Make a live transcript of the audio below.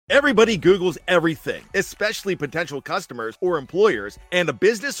Everybody Googles everything, especially potential customers or employers, and a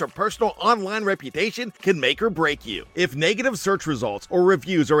business or personal online reputation can make or break you. If negative search results or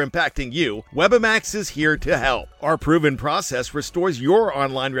reviews are impacting you, Webamax is here to help. Our proven process restores your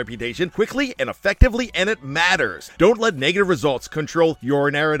online reputation quickly and effectively, and it matters. Don't let negative results control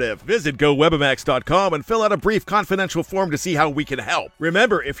your narrative. Visit GoWebamax.com and fill out a brief confidential form to see how we can help.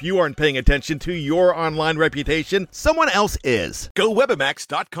 Remember, if you aren't paying attention to your online reputation, someone else is.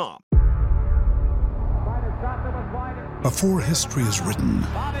 GoWebamax.com. Before history is written,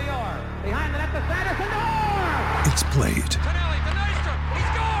 it's played.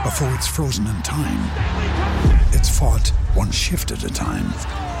 Before it's frozen in time, it's fought one shift at a time.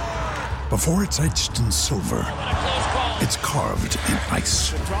 Before it's etched in silver, it's carved in ice.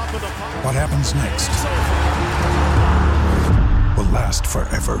 What happens next will last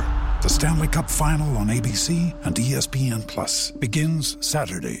forever. The Stanley Cup Final on ABC and ESPN Plus begins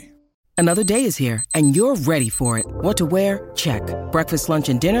Saturday. Another day is here, and you're ready for it. What to wear? Check. Breakfast, lunch,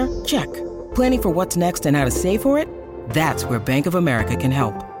 and dinner? Check. Planning for what's next and how to save for it? That's where Bank of America can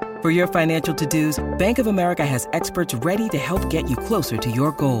help. For your financial to-dos, Bank of America has experts ready to help get you closer to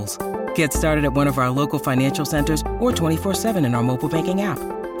your goals. Get started at one of our local financial centers or 24/7 in our mobile banking app.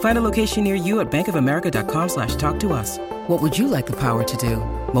 Find a location near you at bankofamerica.com/talktous. What would you like the power to do?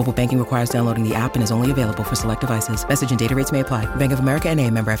 Mobile banking requires downloading the app and is only available for select devices. Message and data rates may apply. Bank of America N.A.,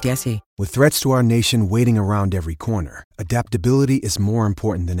 member FDIC. With threats to our nation waiting around every corner, adaptability is more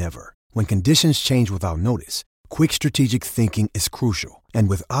important than ever. When conditions change without notice, quick strategic thinking is crucial. And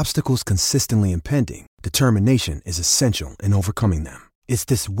with obstacles consistently impending, determination is essential in overcoming them. It's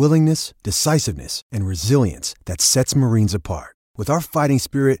this willingness, decisiveness, and resilience that sets Marines apart. With our fighting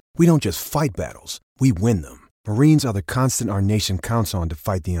spirit, we don't just fight battles, we win them. Marines are the constant our nation counts on to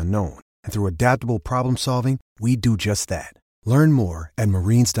fight the unknown. And through adaptable problem solving, we do just that. Learn more at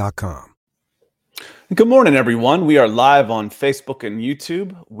marines.com. Good morning, everyone. We are live on Facebook and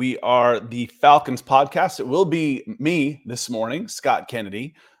YouTube. We are the Falcons podcast. It will be me this morning, Scott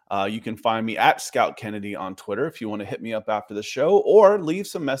Kennedy. You can find me at Scout Kennedy on Twitter if you want to hit me up after the show or leave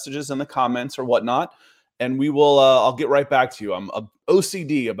some messages in the comments or whatnot. And we will, I'll get right back to you. I'm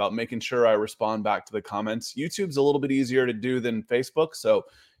OCD about making sure I respond back to the comments. YouTube's a little bit easier to do than Facebook. So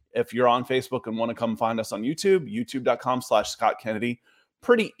if you're on Facebook and want to come find us on YouTube, youtube.com/Scott Kennedy.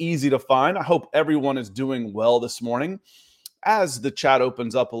 Pretty easy to find. I hope everyone is doing well this morning. As the chat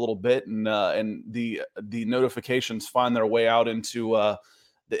opens up a little bit and the notifications find their way out into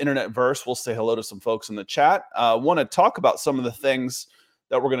the internet verse, we'll say hello to some folks in the chat. Want to talk about some of the things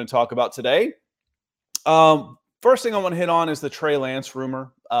that we're going to talk about today. First thing I want to hit on is the Trey Lance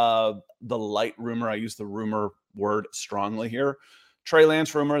rumor, the light rumor. I use the rumor word strongly here. Trey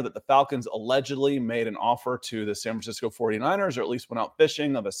Lance rumor that the Falcons allegedly made an offer to the San Francisco 49ers, or at least went out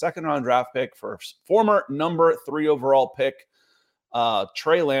fishing, of a second-round draft pick for former number 3 overall pick,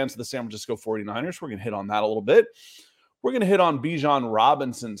 Trey Lance of the San Francisco 49ers. We're going to hit on that a little bit. We're going to hit on Bijan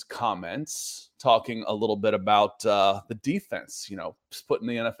Robinson's comments, talking a little bit about the defense, just putting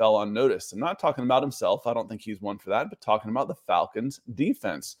the NFL on notice. I'm not talking about himself. I don't think he's one for that, but talking about the Falcons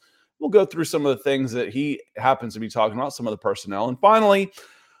defense. We'll go through some of the things that he happens to be talking about, some of the personnel. And finally,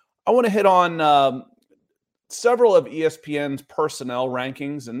 I want to hit on several of ESPN's personnel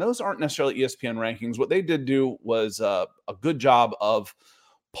rankings, and those aren't necessarily ESPN rankings. What they did do was a good job of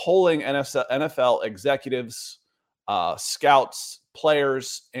polling NFL executives, scouts,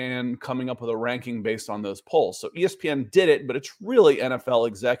 players, and coming up with a ranking based on those polls. So ESPN did it, but it's really NFL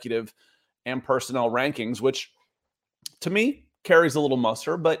executive and personnel rankings, which to me carries a little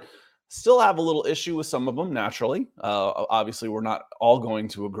muster, but still have a little issue with some of them, naturally. Obviously, we're not all going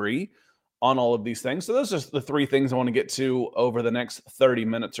to agree on all of these things. So those are the 3 things I want to get to over the next 30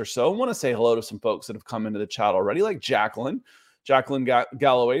 minutes or so. I want to say hello to some folks that have come into the chat already, like Jacqueline. Jacqueline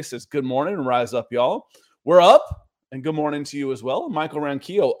Galloway says, good morning and rise up, y'all. We're up, and good morning to you as well. Michael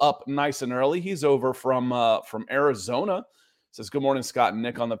Ranquillo up nice and early. He's over from Arizona. Says, good morning, Scott and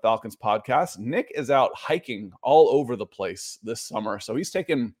Nick on the Falcons podcast. Nick is out hiking all over the place this summer. So he's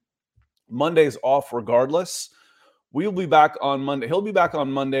taking Mondays off regardless. We'll be back on Monday. He'll be back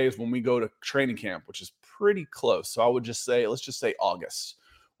on Mondays when we go to training camp, which is pretty close. So I would just say, let's just say August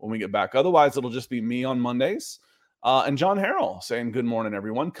when we get back. Otherwise, it'll just be me on Mondays. And John Harrell saying, good morning,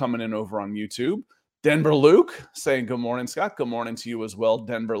 everyone, coming in over on YouTube. Denver Luke saying, good morning, Scott. Good morning to you as well,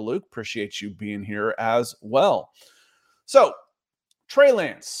 Denver Luke. Appreciate you being here as well. So, Trey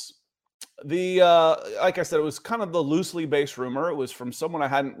Lance. Like I said, it was kind of the loosely based rumor. It was from someone I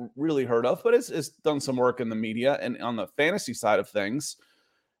hadn't really heard of, but it's done some work in the media and on the fantasy side of things,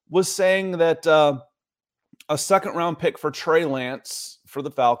 was saying that a second round pick for Trey Lance for the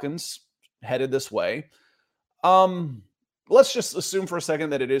Falcons headed this way. Let's just assume for a second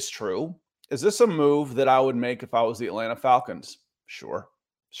that it is true. Is this a move that I would make if I was the Atlanta Falcons? Sure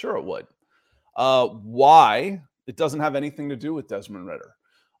it would. Why? It doesn't have anything to do with Desmond Ridder,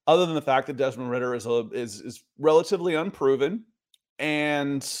 other than the fact that Desmond Ridder is relatively unproven,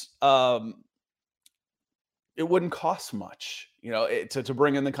 and it wouldn't cost much, to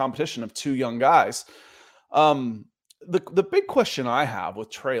bring in the competition of two young guys. The big question I have with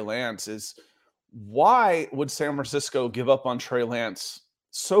Trey Lance is, why would San Francisco give up on Trey Lance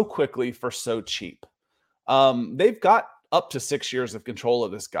so quickly for so cheap? They've got up to 6 years of control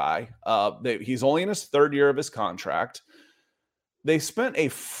of this guy. He's only in his third year of his contract. They spent a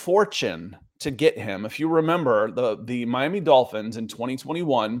fortune to get him. If you remember, the Miami Dolphins in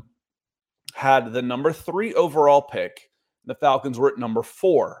 2021 had the number 3 overall pick. The Falcons were at number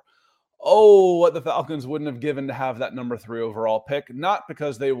 4. Oh, what the Falcons wouldn't have given to have that number 3 overall pick, not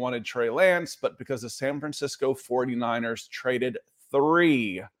because they wanted Trey Lance, but because the San Francisco 49ers traded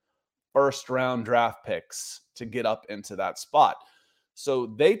 3 first-round draft picks to get up into that spot. So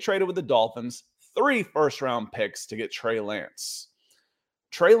they traded with the Dolphins 3 first-round picks to get Trey Lance.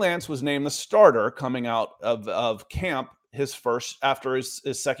 Trey Lance was named the starter coming out of camp after his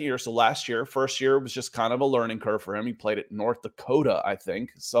second year. So last year, first year was just kind of a learning curve for him. He played at North Dakota, I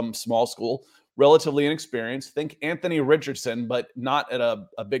think, some small school, relatively inexperienced. Think Anthony Richardson, but not at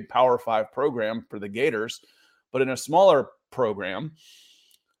a big Power 5 program for the Gators, but in a smaller program.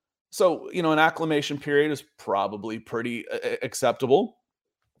 So, an acclimation period is probably pretty acceptable.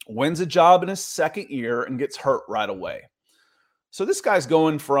 Wins a job in his second year and gets hurt right away. So this guy's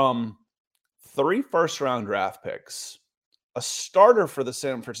going from 3 first-round draft picks, a starter for the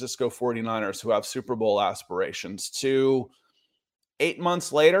San Francisco 49ers who have Super Bowl aspirations, to 8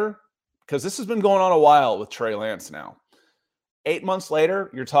 months later, because this has been going on a while with Trey Lance now. 8 months later,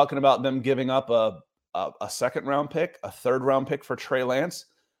 you're talking about them giving up a second-round pick, a third-round pick for Trey Lance.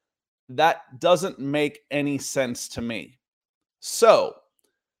 That doesn't make any sense to me. So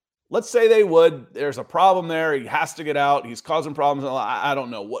let's say they would. There's a problem there. He has to get out. He's causing problems. I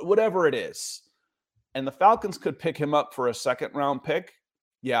don't know. Whatever it is. And the Falcons could pick him up for a second-round pick.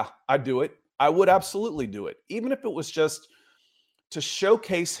 Yeah, I'd do it. I would absolutely do it. Even if it was just to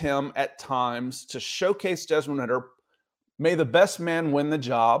showcase him at times, to showcase Desmond Ridder, may the best man win the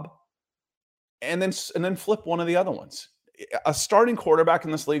job, and then flip one of the other ones. A starting quarterback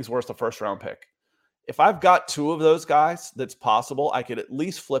in this league is worth a first-round pick. If I've got 2 of those guys that's possible, I could at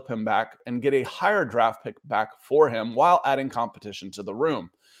least flip him back and get a higher draft pick back for him while adding competition to the room.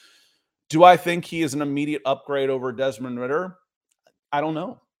 Do I think he is an immediate upgrade over Desmond Ridder? I don't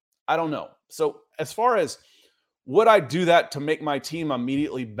know. So as far as would I do that to make my team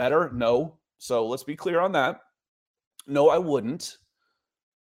immediately better? No. So let's be clear on that. No, I wouldn't.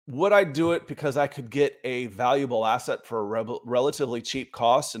 Would I do it because I could get a valuable asset for a relatively cheap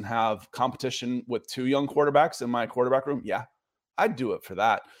cost and have competition with 2 young quarterbacks in my quarterback room? Yeah, I'd do it for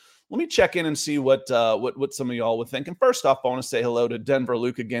that. Let me check in and see what some of y'all would think. And first off, I want to say hello to Denver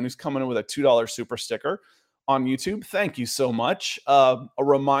Luke again, who's coming in with a $2 super sticker on YouTube. Thank you so much. A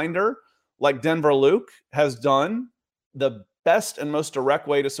reminder, like Denver Luke has done, the best and most direct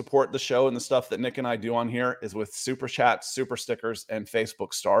way to support the show and the stuff that Nick and I do on here is with super chats, super stickers, and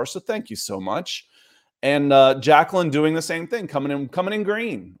Facebook stars. So thank you so much. And Jacqueline doing the same thing, coming in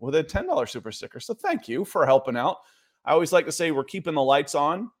green with a $10 super sticker. So thank you for helping out. I always like to say we're keeping the lights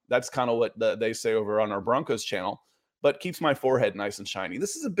on. That's kind of what they say over on our Broncos channel, but keeps my forehead nice and shiny.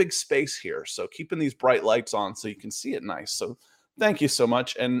 This is a big space here, so keeping these bright lights on so you can see it nice. So thank you so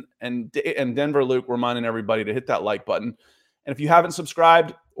much. And Denver Luke reminding everybody to hit that like button. And if you haven't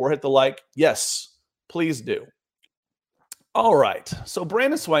subscribed or hit the like, yes, please do. All right. So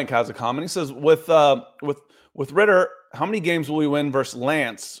Brandon Swank has a comment. He says, with Ridder, how many games will we win versus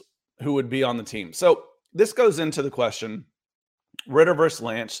Lance, who would be on the team? So this goes into the question, Ridder versus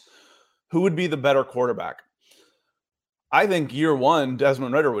Lance, who would be the better quarterback? I think year 1,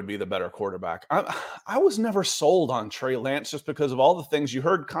 Desmond Ridder would be the better quarterback. I was never sold on Trey Lance just because of all the things you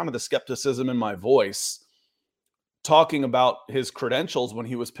heard, kind of the skepticism in my voice, talking about his credentials when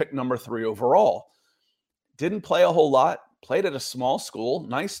he was picked number 3 overall. Didn't play a whole lot, played at a small school,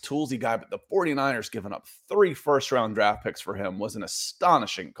 nice toolsy guy, but the 49ers giving up 3 first-round draft picks for him was an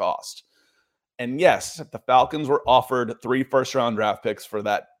astonishing cost. And yes, if the Falcons were offered 3 first-round draft picks for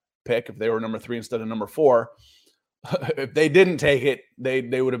that pick, if they were number 3 instead of number 4, if they didn't take it,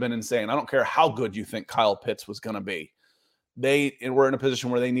 they would have been insane. I don't care how good you think Kyle Pitts was going to be. They were in a position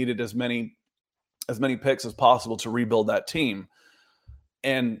where they needed as many picks as possible to rebuild that team.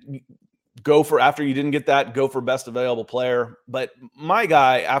 And after you didn't get that, go for best available player. But my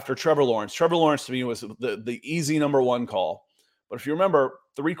guy after Trevor Lawrence to me was the easy number one call. But if you remember,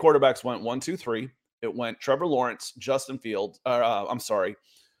 3 quarterbacks went 1, 2, 3. It went Trevor Lawrence, Justin Fields.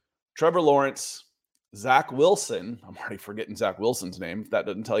 Trevor Lawrence, Zach Wilson. I'm already forgetting Zach Wilson's name. If that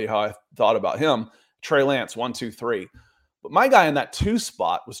doesn't tell you how I thought about him. Trey Lance, 1, 2, 3. But my guy in that 2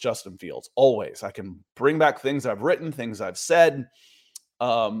 spot was Justin Fields. Always. I can bring back things I've written, things I've said.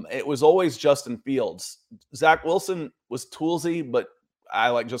 It was always Justin Fields. Zach Wilson was toolsy, but I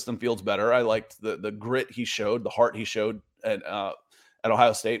like Justin Fields better. I liked the grit he showed, the heart he showed at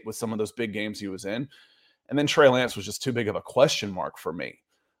Ohio State with some of those big games he was in. And then Trey Lance was just too big of a question mark for me.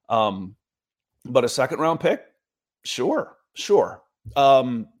 But a second-round pick? Sure.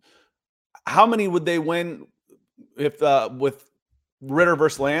 How many would they win if with Ritter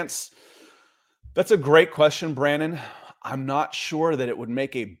versus Lance? That's a great question, Brandon. I'm not sure that it would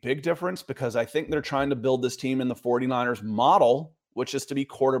make a big difference because I think they're trying to build this team in the 49ers model, which is to be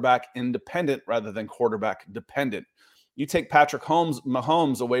quarterback independent rather than quarterback dependent. You take Patrick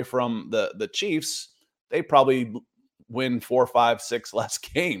Mahomes away from the Chiefs, they probably win 4, 5, 6 less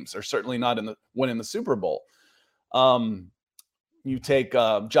games, or certainly not winning the Super Bowl. You take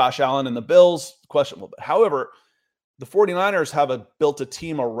Josh Allen and the Bills, questionable. However, the 49ers have built a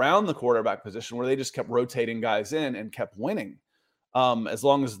team around the quarterback position where they just kept rotating guys in and kept winning. As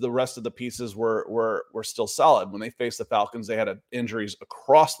long as the rest of the pieces were still solid. When they faced the Falcons, they had injuries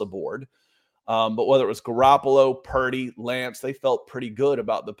across the board. But whether it was Garoppolo, Purdy, Lance, they felt pretty good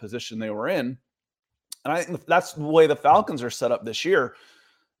about the position they were in. And I think that's the way the Falcons are set up this year.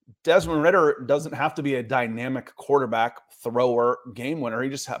 Desmond Ritter doesn't have to be a dynamic quarterback, thrower, game winner. He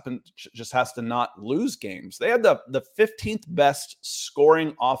just has to not lose games. They had the 15th best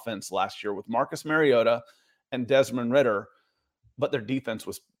scoring offense last year with Marcus Mariota and Desmond Ritter, but their defense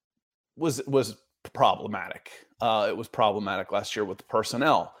was problematic. It was problematic last year with the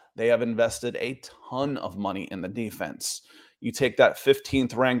personnel. They have invested a ton of money in the defense. You take that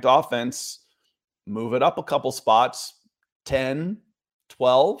 15th ranked offense, move it up a couple spots, 10,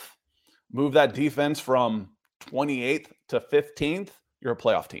 12, move that defense from 28th to 15th, you're a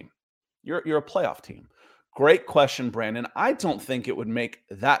playoff team. You're a playoff team. Great question, Brandon. I don't think it would make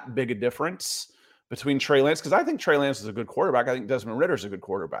that big a difference between Trey Lance, because I think Trey Lance is a good quarterback. I think Desmond Ritter is a good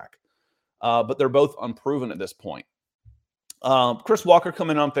quarterback. But they're both unproven at this point. Chris Walker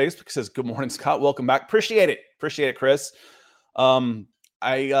coming on Facebook says, "Good morning, Scott. Welcome back." Appreciate it, Chris.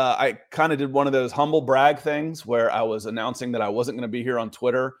 I kind of did one of those humble brag things where I was announcing that I wasn't going to be here on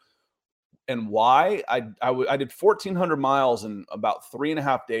Twitter. And why? I did 1,400 miles in about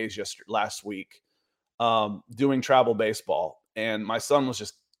 3.5 days last week doing travel baseball. And my son was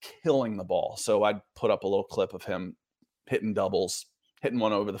just killing the ball. So I put up a little clip of him hitting doubles, hitting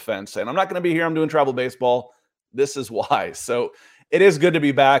one over the fence, saying, "I'm not going to be here. I'm doing travel baseball. This is why." So it is good to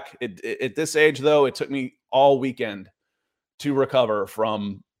be back. At this age, though, it took me all weekend to recover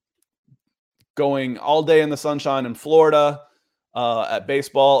from going all day in the sunshine in Florida at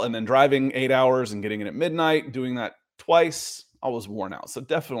baseball and then driving 8 hours and getting in at midnight, doing that twice. I was worn out. So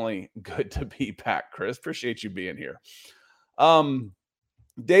definitely good to be back, Chris. Appreciate you being here.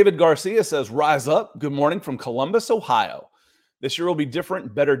 David Garcia says, "Rise up. Good morning from Columbus, Ohio. This year will be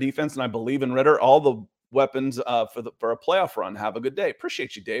different, better defense, and I believe in Ritter. All the weapons for a playoff run. Have a good day."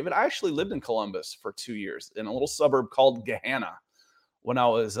 Appreciate you, David. I actually lived in Columbus for 2 years in a little suburb called Gahanna when I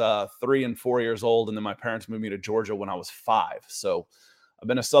was 3 and 4 years old. And then my parents moved me to Georgia when I was 5. So I've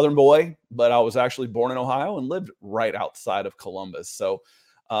been a Southern boy, but I was actually born in Ohio and lived right outside of Columbus. So,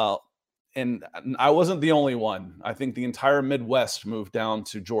 and I wasn't the only one. I think the entire Midwest moved down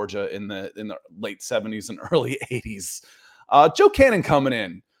to Georgia in the late 70s and early 80s. Joe Cannon coming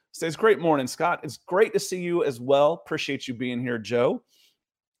in. Says, "Great morning, Scott. It's great to see you as well. Appreciate you being here, Joe."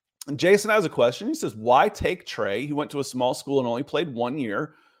 And Jason has a question. He says, "Why take Trey? He went to a small school and only played 1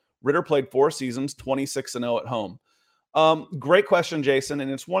 year. Ritter played 4 seasons, 26-0 at home." Great question, Jason. And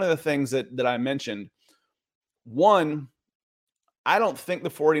it's one of the things that I mentioned. One, I don't think the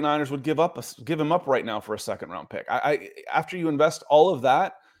 49ers would give him up right now for a second-round pick. After you invest all of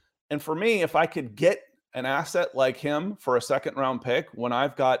that, and for me, if I could get an asset like him for a second-round pick when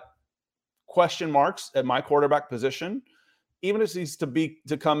I've got question marks at my quarterback position, even if he's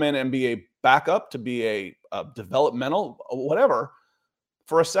to come in and be a backup, to be a developmental, whatever,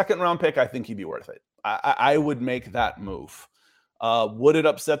 for a second-round pick, I think he'd be worth it. I would make that move. Would it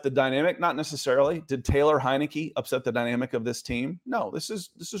upset the dynamic? Not necessarily. Did Taylor Heineke upset the dynamic of this team? No, this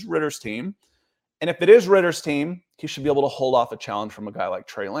is Ritter's team. And if it is Ritter's team, he should be able to hold off a challenge from a guy like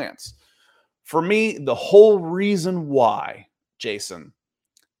Trey Lance. For me, the whole reason why, Jason,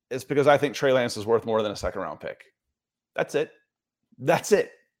 is because I think Trey Lance is worth more than a second-round pick. That's it. That's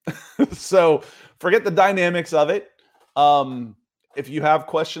it. So forget the dynamics of it. If you have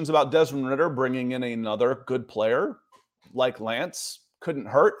questions about Desmond Ridder bringing in another good player like Lance, couldn't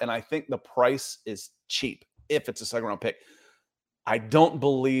hurt. And I think the price is cheap if it's a second-round pick. I don't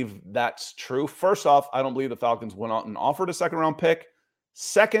believe that's true. First off, I don't believe the Falcons went out and offered a second-round pick.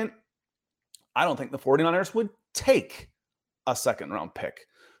 Second, I don't think the 49ers would take a second-round pick.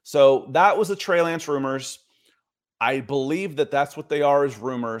 So that was the Trey Lance rumors. I believe that that's what they are, as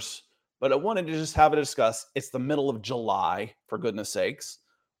rumors. But I wanted to just have a discuss. It's the middle of July, for goodness sakes,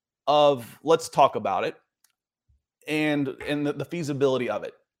 of let's talk about it and the feasibility of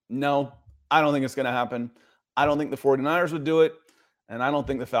it. No, I don't think it's going to happen. I don't think the 49ers would do it, and I don't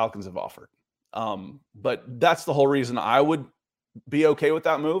think the Falcons have offered. But that's the whole reason I would be okay with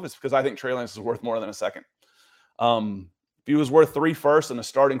that move, is because I think Trey Lance is worth more than a second. If he was worth 3 firsts and a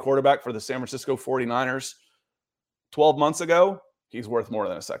starting quarterback for the San Francisco 49ers 12 months ago, he's worth more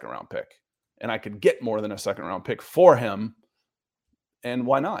than a second-round pick. And I could get more than a second-round pick for him. And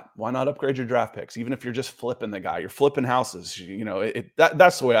why not? Why not upgrade your draft picks? Even if you're just flipping the guy, you're flipping houses. You know,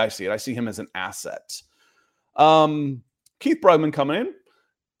 that's the way I see it. I see him as an asset. Keith Brugman coming in.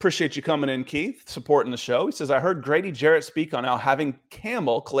 Appreciate you coming in, Keith, supporting the show. He says, I heard Grady Jarrett speak on how having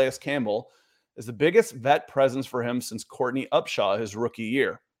Calais Campbell, is the biggest vet presence for him since Courtney Upshaw his rookie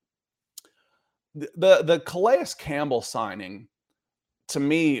year. The Calais Campbell signing, to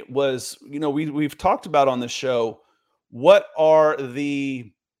me, was, you know, we've talked about on this show, what were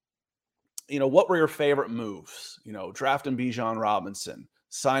your favorite moves? You know, drafting Bijan Robinson,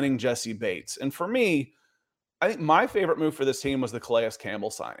 signing Jesse Bates. And for me, I think my favorite move for this team was the Calais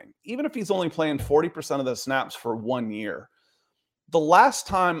Campbell signing. Even if he's only playing 40% of the snaps for 1 year. The last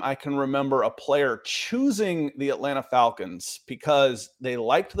time I can remember a player choosing the Atlanta Falcons because they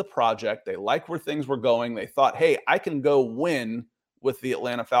liked the project, they liked where things were going, they thought, hey, I can go win with the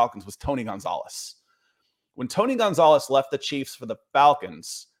Atlanta Falcons, was Tony Gonzalez. When Tony Gonzalez left the Chiefs for the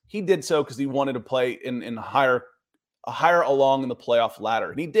Falcons, he did so because he wanted to play in higher along in the playoff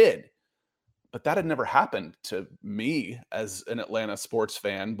ladder, and he did. But that had never happened to me as an Atlanta sports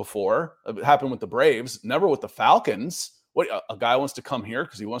fan before. It happened with the Braves, never with the Falcons. What, a guy wants to come here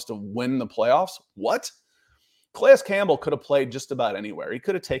because he wants to win the playoffs? What? Calais Campbell could have played just about anywhere.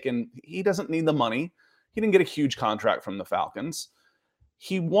 He doesn't need the money. He didn't get a huge contract from the Falcons.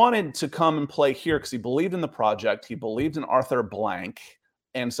 He wanted to come and play here because he believed in the project. He believed in Arthur Blank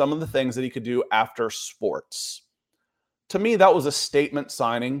and some of the things that he could do after sports. To me, that was a statement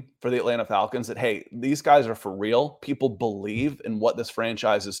signing for the Atlanta Falcons that, hey, these guys are for real. People believe in what this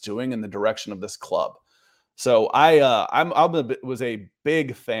franchise is doing and the direction of this club. So I was a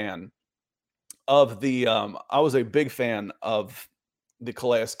big fan of the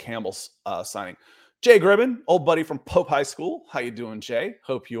Calais Campbell signing. Jay Gribben, old buddy from Pope High School. How you doing, Jay?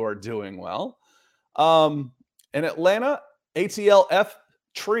 Hope you are doing well. In Atlanta, ATLF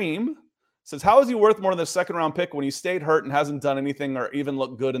Treem says, how is he worth more than a second-round pick when he stayed hurt and hasn't done anything or even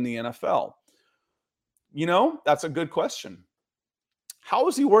looked good in the NFL? You know, that's a good question. How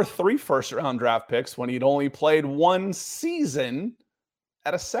is he worth 3 first-round draft picks when he'd only played 1 season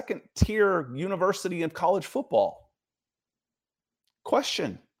at a second-tier university in college football?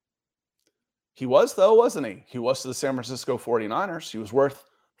 Question. He was, though, wasn't he? He was to the San Francisco 49ers. He was worth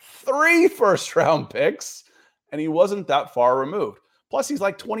 3 first-round picks, and he wasn't that far removed. Plus, he's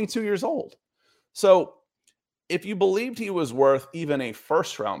like 22 years old. So if you believed he was worth even a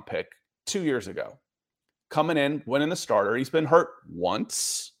first-round pick 2 years ago, coming in, winning the starter, he's been hurt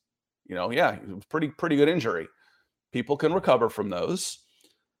once. You know, yeah, it was pretty good injury. People can recover from those.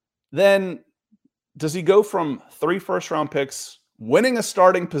 Then does he go from 3 first-round picks, winning a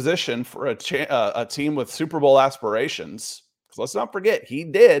starting position for a team with Super Bowl aspirations? Because let's not forget, he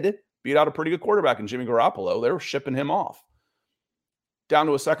did beat out a pretty good quarterback in Jimmy Garoppolo. They were shipping him off. Down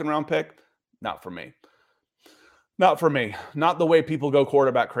to a second-round pick? Not for me. Not for me. Not the way people go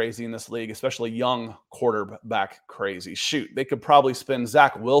quarterback crazy in this league, especially young quarterback crazy. Shoot, they could probably spend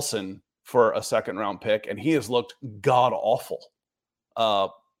Zach Wilson for a second-round pick, and he has looked god-awful.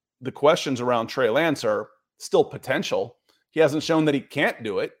 The questions around Trey Lance are still potential. He hasn't shown that he can't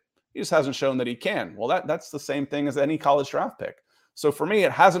do it. He just hasn't shown that he can. Well, that's the same thing as any college draft pick. So for me,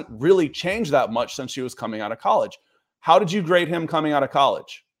 it hasn't really changed that much since he was coming out of college. How did you grade him coming out of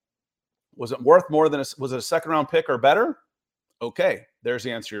college? Was it worth more than was it a second-round pick or better? Okay, there's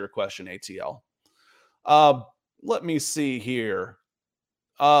the answer to your question, ATL. Let me see here.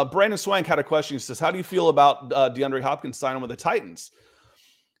 Brandon Swank had a question. He says, how do you feel about DeAndre Hopkins signing with the Titans?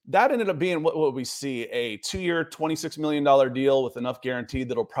 that ended up being what we see, a 2-year, $26 million deal with enough guaranteed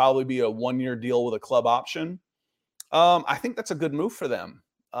that'll probably be a 1-year deal with a club option. I think that's a good move for them.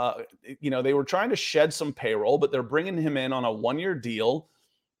 They were trying to shed some payroll, but they're bringing him in on a 1-year deal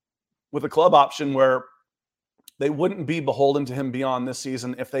with a club option where they wouldn't be beholden to him beyond this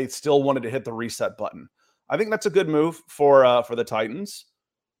season if they still wanted to hit the reset button. I think that's a good move for the Titans.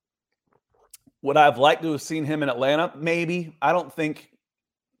 Would I have liked to have seen him in Atlanta? Maybe. I don't think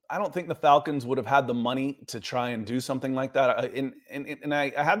the Falcons would have had the money to try and do something like that. And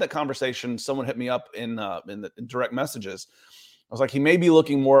I had that conversation. Someone hit me up in the direct messages. I was like, he may be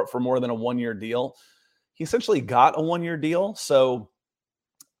looking for more than a 1-year deal. He essentially got a 1-year deal. So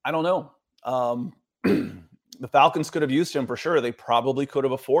I don't know. The Falcons could have used him for sure. They probably could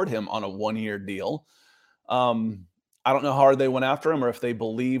have afforded him on a 1-year deal. I don't know how hard they went after him or if they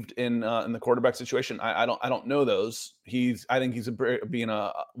believed in the quarterback situation. I don't know those. I think he's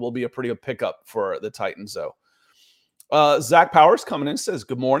will be a pretty good pickup for the Titans though. Zach Powers coming in says,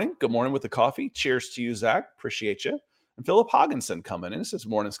 good morning. Good morning with the coffee. Cheers to you, Zach. Appreciate you. And Philip Hogginson coming in says,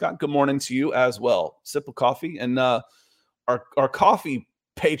 morning, Scott. Good morning to you as well. Sip of coffee. And our coffee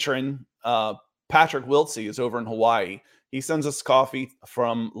patron, Patrick Wiltsey, is over in Hawaii. He sends us coffee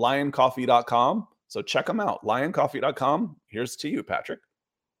from lioncoffee.com. So check them out, lioncoffee.com. Here's to you, Patrick.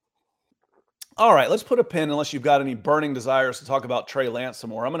 All right, let's put a pin unless you've got any burning desires to talk about Trey Lance some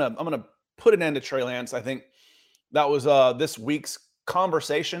more. I'm gonna put an end to Trey Lance. I think that was this week's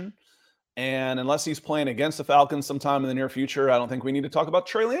conversation. And unless he's playing against the Falcons sometime in the near future, I don't think we need to talk about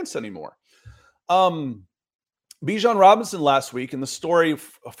Trey Lance anymore. Bijan Robinson last week, and the story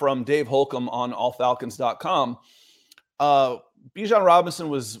from Dave Holcomb on allfalcons.com, Bijan Robinson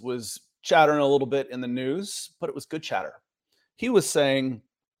was chattering a little bit in the news, but it was good chatter. He was saying,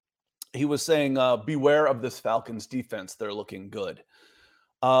 beware of this Falcons defense. They're looking good.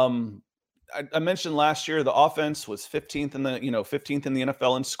 I mentioned last year, the offense was 15th in the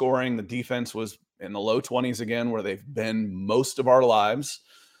NFL in scoring. The defense was in the low 20s again, where they've been most of our lives,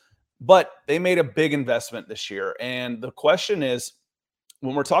 but they made a big investment this year. And the question is,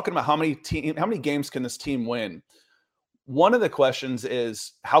 when we're talking about how many games can this team win? One of the questions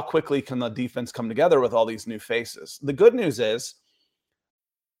is, how quickly can the defense come together with all these new faces? The good news is,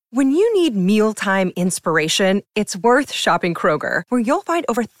 when you need mealtime inspiration, it's worth shopping Kroger, where you'll find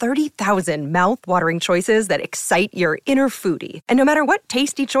over 30,000 mouth-watering choices that excite your inner foodie. And no matter what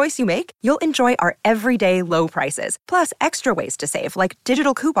tasty choice you make, you'll enjoy our everyday low prices, plus extra ways to save, like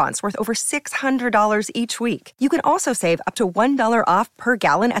digital coupons worth over $600 each week. You can also save up to $1 off per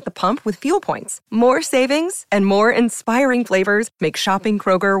gallon at the pump with fuel points. More savings and more inspiring flavors make shopping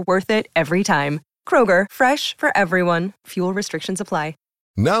Kroger worth it every time. Kroger, fresh for everyone. Fuel restrictions apply.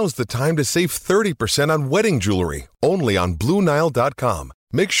 Now's the time to save 30% on wedding jewelry, only on BlueNile.com.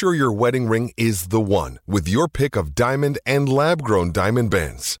 Make sure your wedding ring is the one with your pick of diamond and lab-grown diamond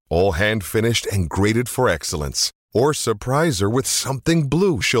bands, all hand-finished and graded for excellence. Or surprise her with something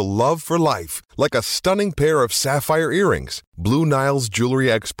blue she'll love for life, like a stunning pair of sapphire earrings. Blue Nile's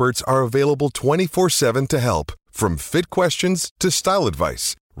jewelry experts are available 24/7 to help, from fit questions to style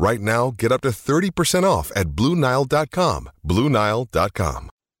advice. Right now, get up to 30% off at BlueNile.com. BlueNile.com.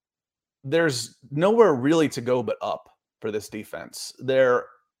 There's nowhere really to go but up for this defense. Their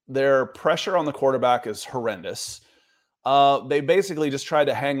pressure on the quarterback is horrendous. They basically just tried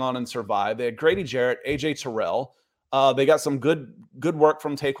to hang on and survive. They had Grady Jarrett, A.J. Terrell. They got some good work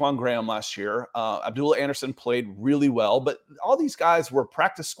from Taquan Graham last year. Abdullah Anderson played really well, but all these guys were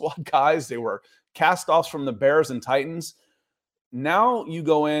practice squad guys. They were cast-offs from the Bears and Titans. Now you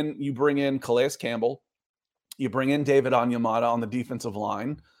go in, you bring in Calais Campbell, you bring in David Onyemata on the defensive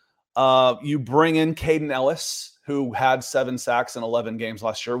line, you bring in Caden Ellis, who had 7 sacks in 11 games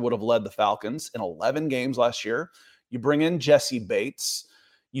last year, would have led the Falcons in 11 games last year. You bring in Jesse Bates.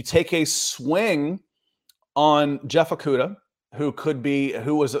 You take a swing on Jeff Okudah,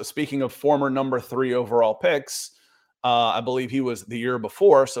 who was, speaking of former number 3 overall picks, I believe he was the year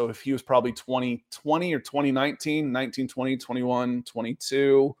before. So if he was probably 2020 or 2019, 19, 20, 21,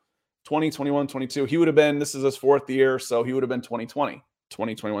 22, 20, 21, 22, he would have been, this is his 4th year. So he would have been 2020,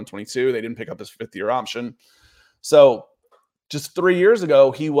 21, 22. They didn't pick up his 5th-year option. So just 3 years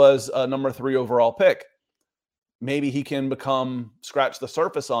ago, he was a number 3 overall pick. Maybe he can scratch the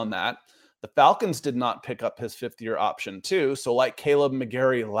surface on that. The Falcons did not pick up his 5th-year option too. So like Caleb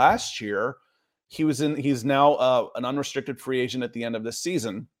McGarry last year, he's now an unrestricted free agent at the end of this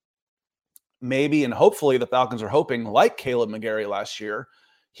season. Maybe and hopefully the Falcons are hoping, like Caleb McGarry last year,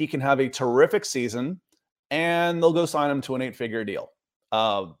 he can have a terrific season and they'll go sign him to an 8-figure deal.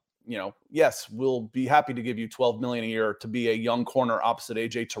 yes, we'll be happy to give you $12 million a year to be a young corner opposite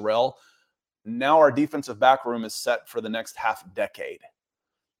AJ Terrell. Now our defensive back room is set for the next half decade.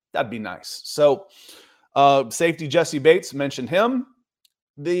 That'd be nice. So safety Jesse Bates, mentioned him.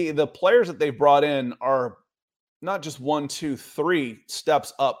 The players that they've brought in are not just 1, 2, 3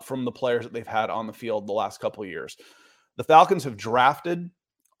 steps up from the players that they've had on the field the last couple of years. The Falcons have drafted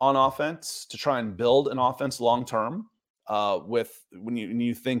on offense to try and build an offense long-term. When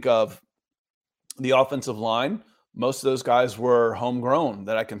you think of the offensive line, most of those guys were homegrown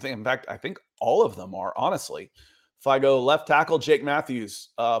that I can think. In fact, I think all of them are, honestly. If I go left tackle, Jake Matthews,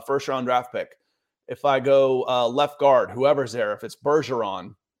 first-round draft pick. If I go left guard, whoever's there, if it's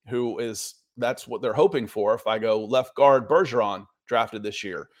Bergeron, that's what they're hoping for. If I go left guard, Bergeron, drafted this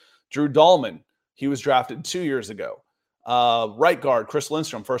year. Drew Dahlman, he was drafted 2 years ago. Right guard, Chris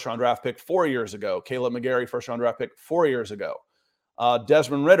Lindstrom, first-round draft pick 4 years ago. Caleb McGarry, first-round draft pick 4 years ago.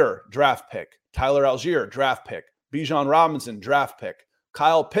 Desmond Ridder, draft pick. Tyler Algier, draft pick. Bijan Robinson, draft pick.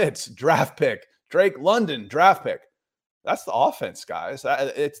 Kyle Pitts, draft pick. Drake London, draft pick. That's the offense, guys.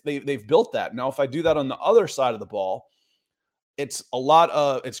 They've built that. Now, if I do that on the other side of the ball, it's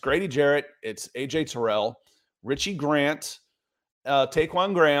Grady Jarrett, it's AJ Terrell, Richie Grant,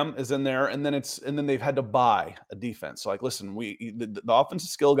 Taquan Graham is in there, and then they've had to buy a defense. So, like, listen, the offensive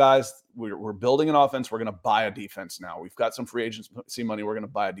skill guys, we're building an offense. We're going to buy a defense now. We've got some free agency money. We're going to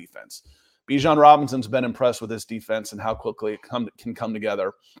buy a defense. Bijan Robinson's been impressed with this defense and how quickly it can come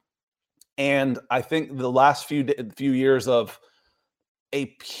together. And I think the last few years of a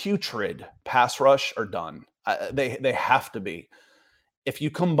putrid pass rush are done. They have to be. If you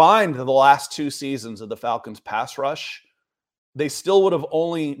combined the last 2 seasons of the Falcons pass rush, they still would have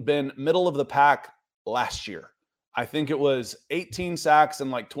only been middle of the pack last year. I think it was 18 sacks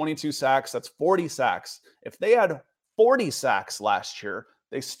and like 22 sacks. That's 40 sacks. If they had 40 sacks last year,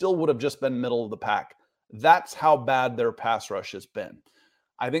 they still would have just been middle of the pack. That's how bad their pass rush has been.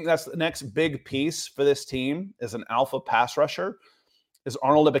 I think that's the next big piece for this team is an alpha pass rusher. Is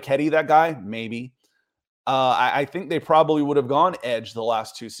Arnold Ebiketie that guy? Maybe. I think they probably would have gone edge the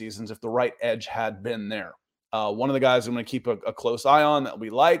last 2 seasons if the right edge had been there. One of the guys I'm going to keep a close eye on that we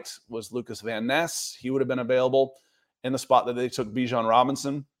liked was Lucas Van Ness. He would have been available in the spot that they took Bijan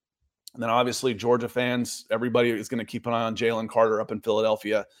Robinson. And then obviously Georgia fans, everybody is going to keep an eye on Jalen Carter up in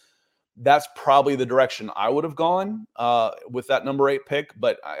Philadelphia. That's probably the direction I would have gone with that number 8 pick,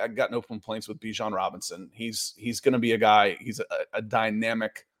 but I got no complaints with Bijan Robinson. He's going to be a guy. He's a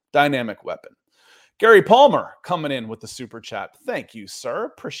dynamic weapon. Gary Palmer coming in with the super chat. Thank you, sir.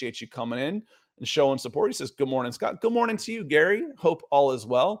 Appreciate you coming in and showing support. He says, good morning, Scott. Good morning to you, Gary. Hope all is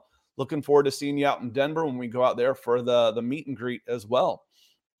well. Looking forward to seeing you out in Denver when we go out there for the meet and greet as well.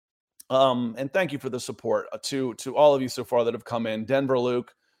 And thank you for the support to all of you so far that have come in. Denver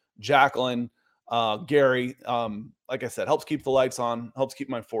Luke, Jacqueline, Gary, like I said, helps keep the lights on, helps keep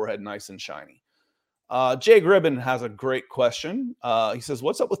my forehead nice and shiny. Jay Gribben has a great question. He says,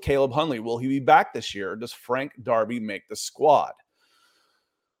 what's up with Caleb Huntley? Will he be back this year? Or does Frank Darby make the squad?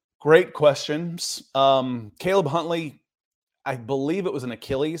 Great questions. Caleb Huntley, I believe it was an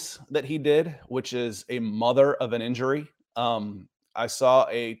Achilles that he did, which is a mother of an injury. I saw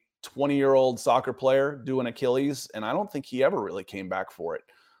a 20-year-old soccer player do an Achilles, and I don't think he ever really came back for it.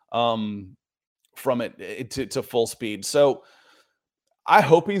 From it to full speed. So I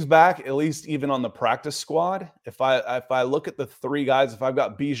hope he's back, at least even on the practice squad. If I look at the 3 guys, if I've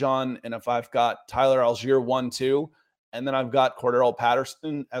got Bijan and if I've got Tyler Algier 1, 2, and then I've got Cordarrelle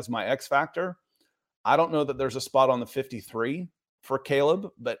Patterson as my X factor, I don't know that there's a spot on the 53 for Caleb,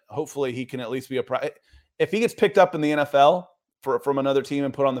 but hopefully he can at least be if he gets picked up in the NFL from another team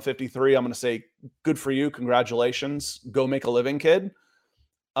and put on the 53, I'm going to say, good for you. Congratulations. Go make a living, kid.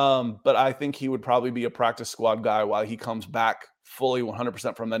 But I think he would probably be a practice squad guy while he comes back fully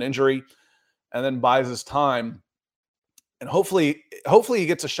 100% from that injury and then buys his time. And hopefully he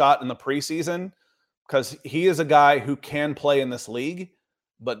gets a shot in the preseason because he is a guy who can play in this league,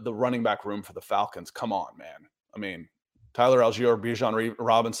 but the running back room for the Falcons, come on, man. I mean, Tyler Algier, Bijan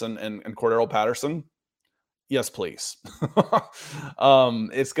Robinson, and Cordarrelle Patterson. Yes, please.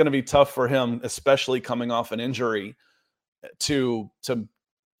 It's going to be tough for him, especially coming off an injury, to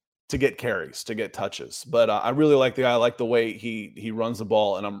get carries, to get touches. But I really like the guy. I like the way he runs the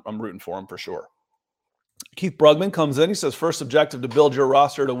ball, and I'm rooting for him for sure. Keith Brugman comes in. He says, first objective to build your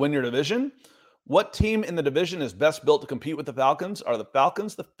roster to win your division. What team in the division is best built to compete with the Falcons? Are the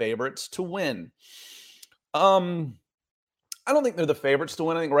Falcons the favorites to win? I don't think they're the favorites to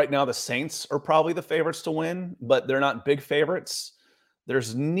win. I think right now the Saints are probably the favorites to win, but they're not big favorites.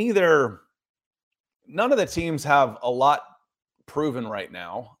 None of the teams have a lot proven right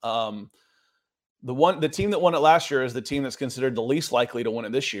now. The team that won it last year is the team that's considered the least likely to win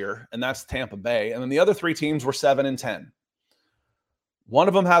it this year, and that's Tampa Bay. And then the other 3 teams were 7-10. One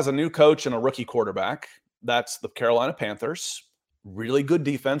of them has a new coach and a rookie quarterback. That's the Carolina Panthers. Really good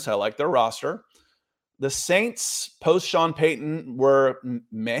defense. I like their roster. The Saints, post Sean Payton, were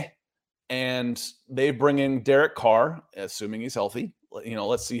meh, and they bring in Derek Carr, assuming he's healthy.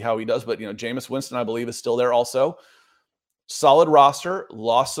 Let's see how he does. But, Jameis Winston, I believe, is still there also. Solid roster.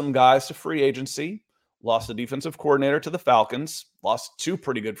 Lost some guys to free agency. Lost a defensive coordinator to the Falcons. Lost 2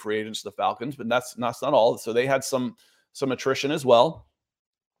 pretty good free agents to the Falcons, but that's not all. So they had some attrition as well.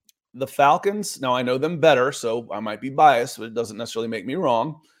 The Falcons, now I know them better, so I might be biased, but it doesn't necessarily make me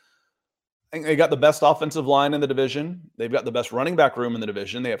wrong. I think they got the best offensive line in the division. They've got the best running back room in the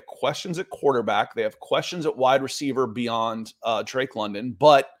division. They have questions at quarterback. They have questions at wide receiver beyond Drake London,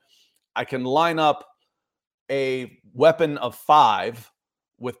 but I can line up a weapon of 5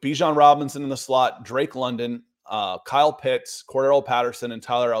 with Bijan Robinson in the slot, Drake London, Kyle Pitts, Cordero Patterson, and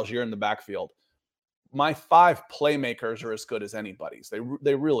Tyler Algier in the backfield. My 5 playmakers are as good as anybody's.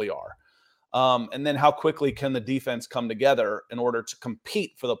 They really are. And then how quickly can the defense come together in order to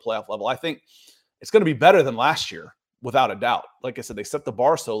compete for the playoff level? I think it's going to be better than last year, without a doubt. Like I said, they set the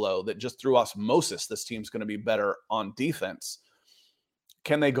bar so low that just through osmosis, this team's going to be better on defense.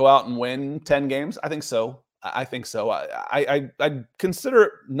 Can they go out and win 10 games? I think so. I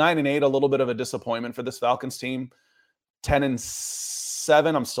consider 9-8 a little bit of a disappointment for this Falcons team.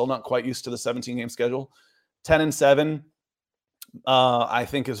 10-7. I'm still not quite used to the 17-game schedule. 10-7, I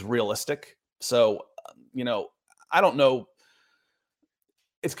think, is realistic. So, I don't know.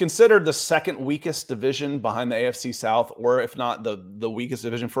 It's considered the second weakest division behind the AFC South, or if not the weakest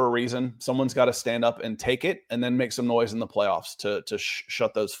division for a reason. Someone's got to stand up and take it and then make some noise in the playoffs to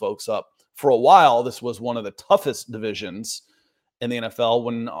shut those folks up. For a while, this was one of the toughest divisions in the NFL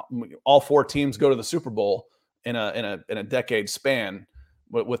when all 4 teams go to the Super Bowl in a decade span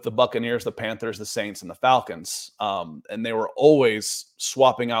with the Buccaneers, the Panthers, the Saints, and the Falcons. And they were always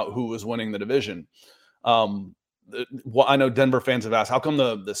swapping out who was winning the division. I know Denver fans have asked, how come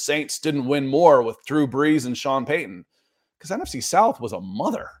the Saints didn't win more with Drew Brees and Sean Payton? Because NFC South was a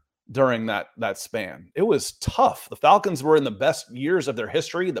mother during that span. It was tough. The Falcons were in the best years of their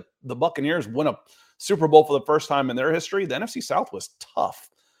history. The Buccaneers won a Super Bowl for the first time in their history. The NFC South was tough.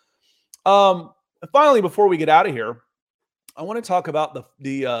 Finally, before we get out of here, I want to talk about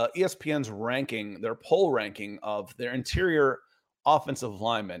the ESPN's ranking, their poll ranking of their interior offensive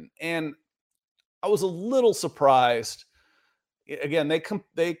linemen. And I was a little surprised. Again,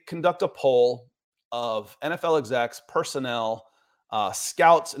 they conduct a poll of NFL execs, personnel,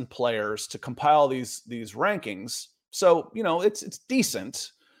 scouts, and players to compile these rankings. So, it's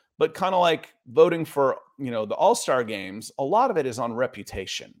decent, but kind of like voting for, the All-Star games, a lot of it is on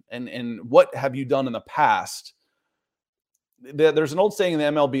reputation and what have you done in the past. There's an old saying in the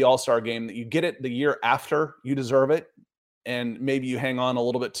MLB All-Star game that you get it the year after you deserve it, and maybe you hang on a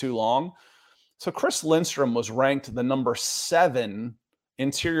little bit too long. So Chris Lindstrom was ranked the number 7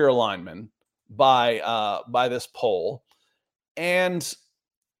 interior lineman by this poll, and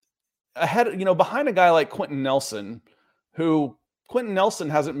ahead, behind a guy like Quentin Nelson, who Quentin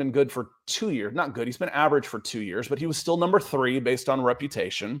Nelson hasn't been good for 2 years. Not good. He's been average for 2 years, but he was still number 3 based on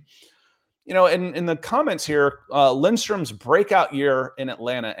reputation. In the comments here, Lindstrom's breakout year in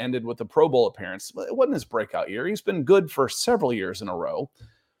Atlanta ended with a Pro Bowl appearance. It wasn't his breakout year. He's been good for several years in a row.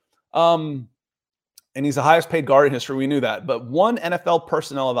 And he's the highest paid guard in history. We knew that. But one NFL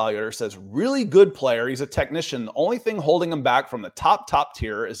personnel evaluator says, really good player. He's a technician. The only thing holding him back from the top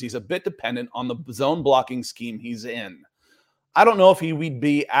tier is he's a bit dependent on the zone blocking scheme he's in. I don't know if he would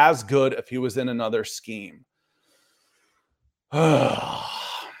be as good if he was in another scheme.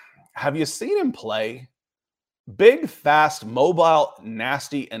 Have you seen him play? Big, fast, mobile,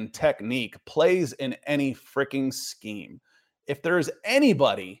 nasty, and technique plays in any freaking scheme. If there's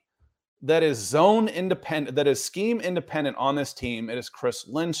anybody that is zone independent, that is scheme independent on this team, it is Chris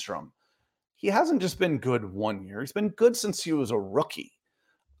Lindstrom. He hasn't just been good 1 year. He's been good since he was a rookie.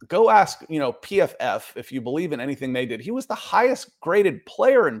 Go ask, PFF if you believe in anything they did. He was the highest graded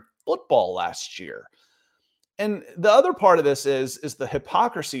player in football last year. And the other part of this is the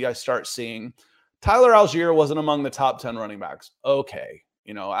hypocrisy I start seeing. Tyler Algier wasn't among the top 10 running backs. Okay.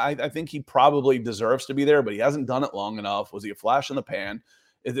 I think he probably deserves to be there, but he hasn't done it long enough. Was he a flash in the pan?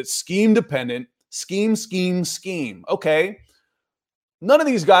 Is it scheme dependent? Scheme. Okay. None of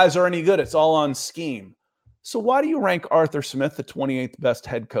these guys are any good. It's all on scheme. So why do you rank Arthur Smith the 28th best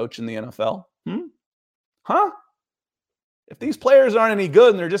head coach in the NFL? Huh? If these players aren't any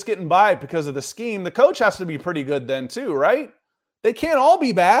good and they're just getting by because of the scheme, the coach has to be pretty good then too, right? they can't all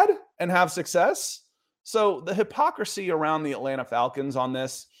be bad and have success. So the hypocrisy around the Atlanta Falcons on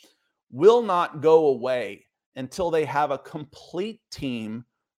this will not go away until they have a complete team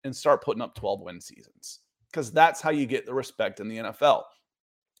and start putting up 12-win seasons, because that's how you get the respect in the NFL.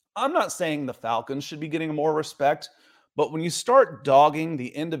 I'm not saying the Falcons should be getting more respect, but when you start dogging the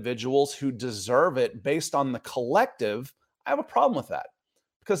individuals who deserve it based on the collective, I have a problem with that,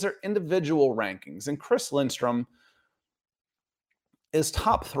 because they're individual rankings. And Chris Lindstrom is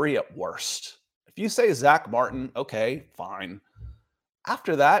top 3 at worst. If you say Zach Martin, okay, fine.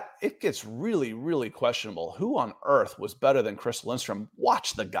 After that, it gets really, really questionable. Who on earth was better than Chris Lindstrom?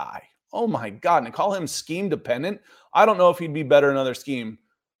 Watch the guy. Oh my God. And call him scheme dependent. I don't know if he'd be better in another scheme.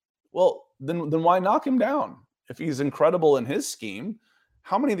 Well, then why knock him down? If he's incredible in his scheme,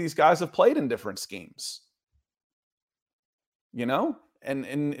 how many of these guys have played in different schemes? You know?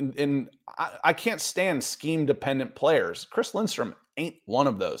 And I can't stand scheme-dependent players. Chris Lindstrom ain't one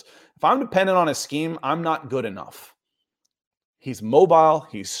of those. If I'm dependent on his scheme, I'm not good enough. He's mobile,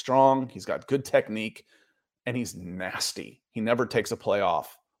 he's strong, he's got good technique, and he's nasty. He never takes a play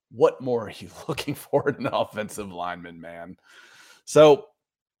off. What more are you looking for in an offensive lineman, man? So,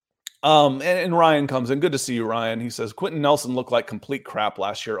 and Ryan comes in. Good to see you, Ryan. He says, Quentin Nelson looked like complete crap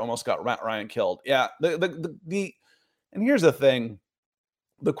last year. Almost got Ryan killed. Yeah, and here's the thing.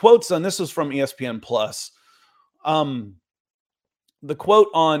 The quotes, and this was from ESPN Plus. The quote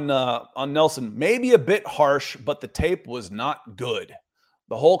on Nelson, maybe a bit harsh, but the tape was not good.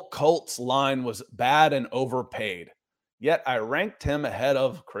 The whole Colts line was bad and overpaid. Yet I ranked him ahead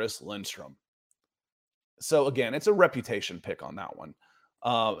of Chris Lindstrom. So again, it's a reputation pick on that one.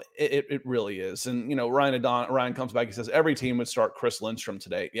 It really is. And, you know, Ryan comes back. He says, every team would start Chris Lindstrom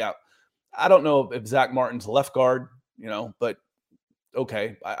today. Yeah. I don't know if Zach Martin's left guard, you know, but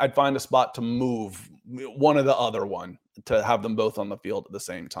okay. I'd find a spot to move one or the other one to have them both on the field at the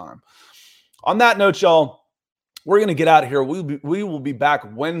same time. On that note, y'all, we're going to get out of here. We will be back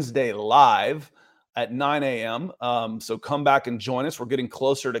Wednesday live at 9 a.m. So come back and join us. We're getting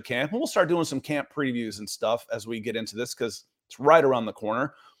closer to camp, and we'll start doing some camp previews and stuff as we get into this, because it's right around the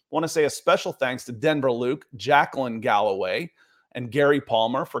corner. I want to say a special thanks to Denver Luke, Jacqueline Galloway, and Gary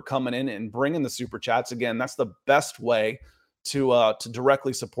Palmer for coming in and bringing the super chats. Again, that's the best way to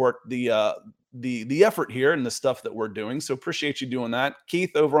directly support the effort here and the stuff that we're doing. So appreciate you doing that.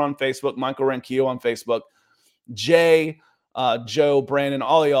 Keith over on Facebook, Michael Ranquillo on Facebook, Jay, Joe, Brandon,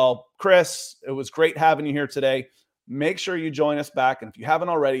 all y'all, Chris, it was great having you here today. Make sure you join us back. And if you haven't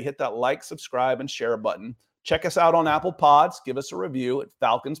already, hit that like, subscribe, and share button. Check us out on Apple Pods. Give us a review at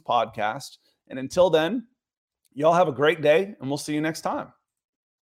Falcons Podcast. And until then, y'all have a great day, and we'll see you next time.